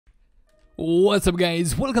What's up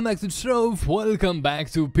guys, welcome back to Trove, welcome back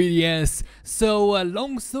to PDS. So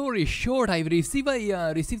long story short, I've received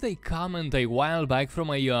a comment a while back from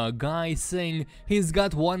a guy saying he's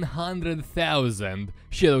got 100,000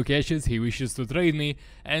 shadow caches he wishes to trade me,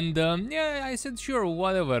 and yeah, I said sure,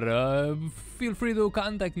 whatever, feel free to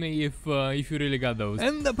contact me if you really got those.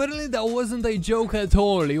 And apparently that wasn't a joke at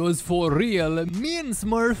all, it was for real. Me and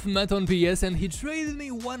Smurf met on PS and he traded me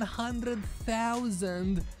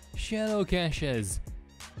 100,000 shadow caches.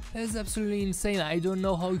 That's absolutely insane. I don't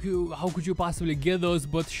know how could you possibly get those,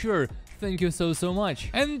 but sure, thank you so much.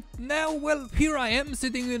 And now, well, here I am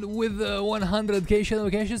sitting with 100k shadow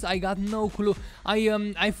caches. I got no clue.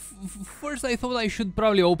 First I thought I should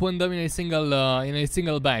probably open them in a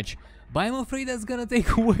single batch, but I'm afraid that's gonna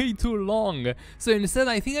take way too long. So instead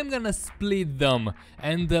I think I'm gonna split them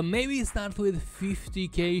and maybe start with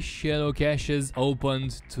 50k shadow caches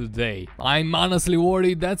opened today. I'm honestly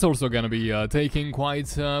worried that's also gonna be taking quite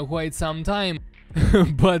some time.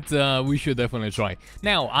 But we should definitely try.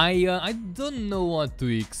 Now I don't know what to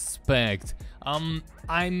expect.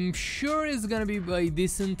 I'm sure it's gonna be a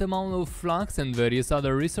decent amount of flux and various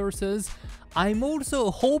other resources. I'm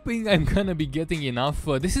also hoping I'm gonna be getting enough.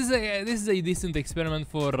 This is a decent experiment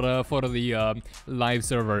for the live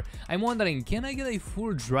server. I'm wondering, can I get a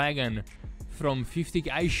full dragon from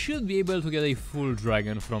 50k? I should be able to get a full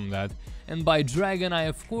dragon from that. And by dragon, I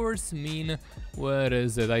of course mean, where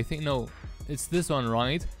is it? I think, no, it's this one,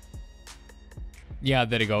 right? Yeah,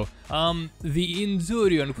 there you go. The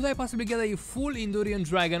Endurion. Could I possibly get a full Endurion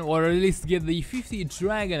dragon, or at least get the 50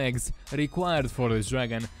 dragon eggs required for this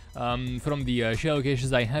dragon from the shadow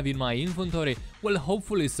caches I have in my inventory? Well,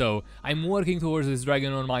 hopefully so. I'm working towards this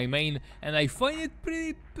dragon on my main, and I find it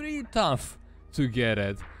pretty tough to get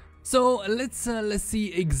it. So let's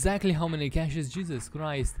see exactly how many caches. Jesus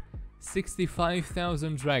Christ.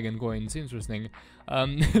 65,000 dragon coins, interesting.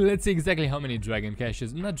 Let's see exactly how many dragon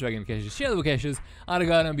caches, not dragon caches, shadow caches are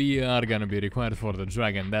gonna be required for the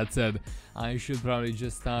dragon. That said, I should probably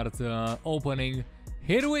just start opening.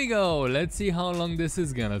 Here we go, let's see how long this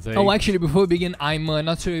is gonna take. Oh, actually, before we begin, I'm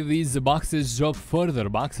not sure if these boxes drop further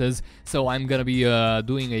boxes, so I'm gonna be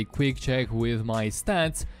doing a quick check with my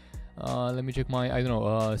stats. Let me check my, I don't know,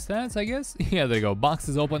 stats, I guess? Yeah, there you go. Box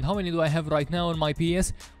is open. How many do I have right now on my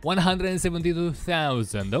PS?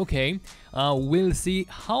 172,000. Okay. We'll see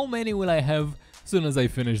how many will I have soon as I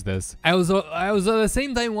finish this. I was at the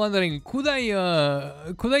same time wondering, could I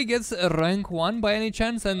get rank 1 by any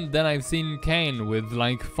chance? And then I've seen Kane with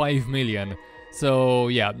like 5 million. So,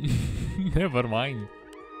 yeah. Never mind.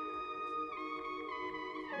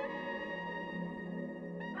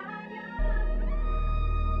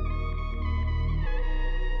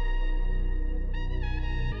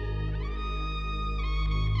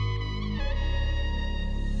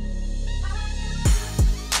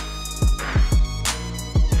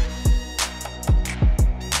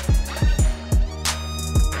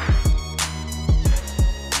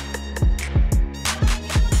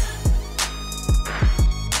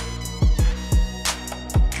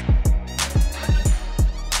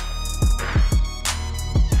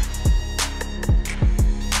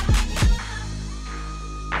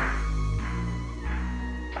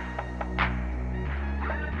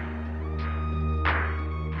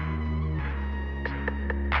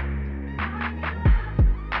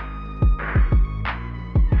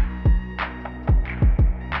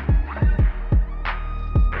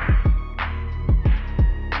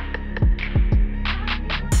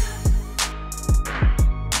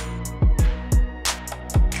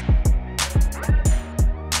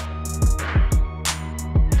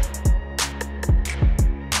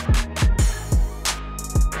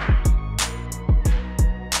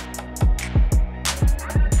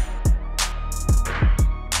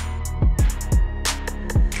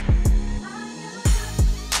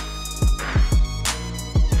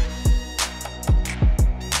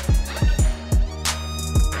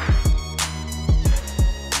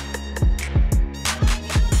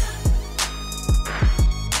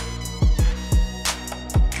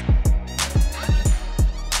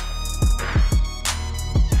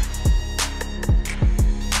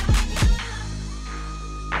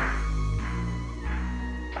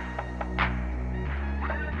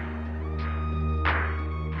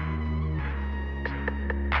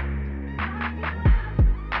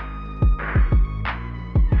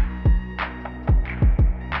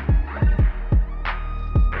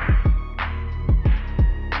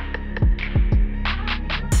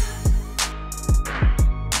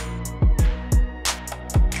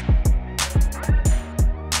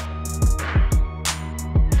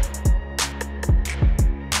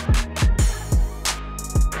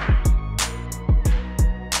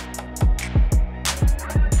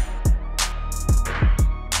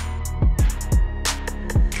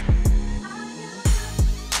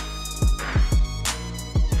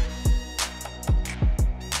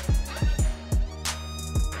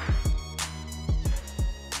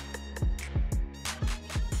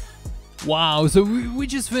 Wow, so we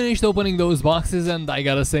just finished opening those boxes, and I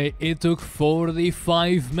gotta say, it took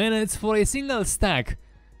 45 minutes for a single stack.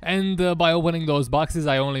 And by opening those boxes,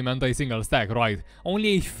 I only meant a single stack, right? Only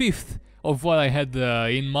a fifth of what I had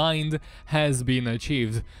in mind has been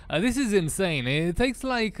achieved. This is insane. It takes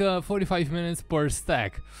like 45 minutes per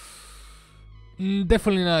stack.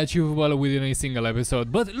 Definitely not achievable within a single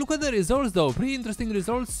episode. But look at the results though, pretty interesting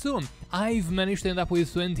results too. I've managed to end up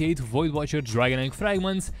with 28 Void Watcher Dragon Egg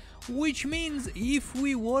fragments, which means if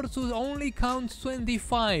we were to only count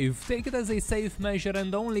 25, take it as a safe measure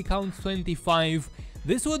and only count 25,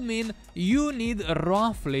 this would mean you need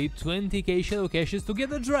roughly 20k Shadow Caches to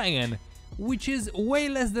get a dragon, which is way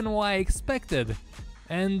less than what I expected.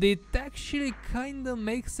 And it actually kinda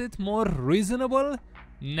makes it more reasonable.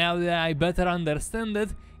 Now that I better understand it,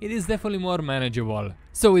 it is definitely more manageable.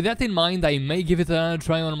 So with that in mind, I may give it a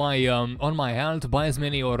try on my alt, buy as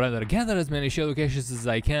many, or rather gather as many Shadow Caches as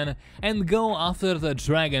I can, and go after the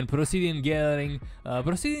dragon, proceeding gathering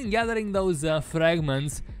those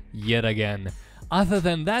fragments yet again. Other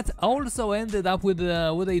than that, I also ended up with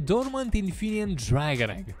a Dormant Infineon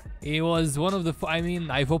Dragon Egg. It was one of the... I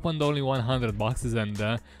mean, I've opened only 100 boxes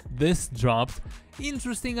and this dropped.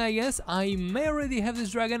 Interesting, I guess. I may already have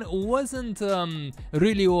this dragon. Wasn't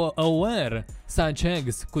really aware such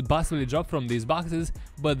eggs could possibly drop from these boxes,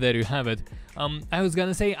 but there you have it. I was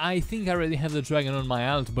gonna say, I think I already have the dragon on my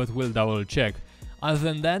alt, but we'll double check. Other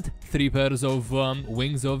than that, 3 pairs of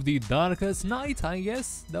Wings of the Darkest Night, I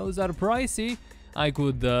guess. Those are pricey. I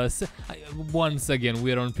could, once again,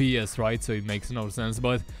 we're on PS, right, so it makes no sense,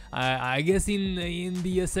 but I guess in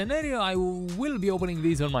the scenario I will be opening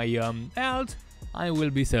these on my alt, I will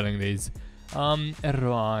be selling these.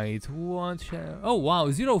 Right, what oh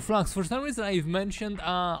wow, 0 flux. For some reason I've mentioned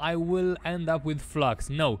I will end up with flux.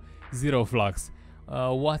 No, 0 flux.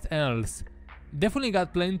 What else? Definitely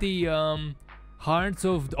got plenty Hearts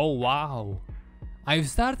of... oh wow. I've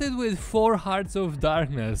started with 4 Hearts of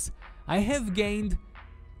Darkness. I have gained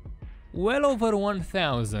well over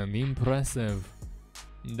 1000. Impressive.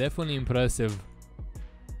 Definitely impressive.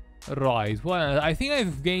 Right, well, I think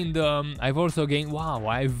I've gained, I've also gained, wow,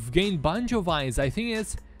 I've gained bunch of eyes. I think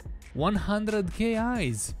it's 100k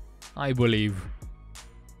eyes, I believe.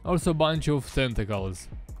 Also bunch of tentacles.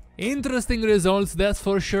 Interesting results, that's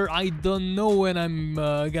for sure. I don't know when I'm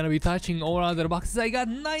gonna be touching all other boxes. I got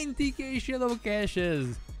 90k Shadow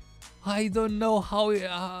Caches. I don't know how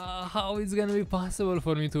it's gonna be possible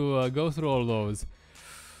for me to go through all those.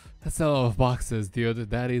 That's a lot of boxes, dude.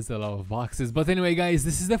 That is a lot of boxes. But anyway, guys,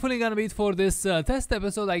 this is definitely gonna be it for this test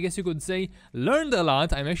episode. I guess you could say learned a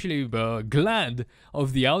lot. I'm actually glad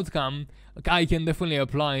of the outcome. I can definitely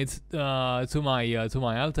apply it to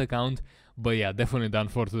my alt account. But yeah, definitely done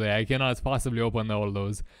for today. I cannot possibly open all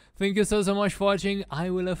those. Thank you so much for watching. I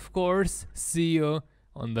will of course see you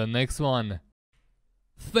on the next one.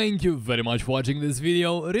 Thank you very much for watching this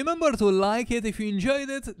video. Remember to like it if you enjoyed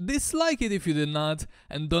it, dislike it if you did not,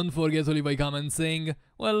 and don't forget to leave a comment saying,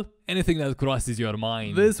 well, anything that crosses your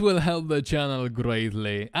mind. This will help the channel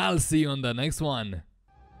greatly. I'll see you on the next one.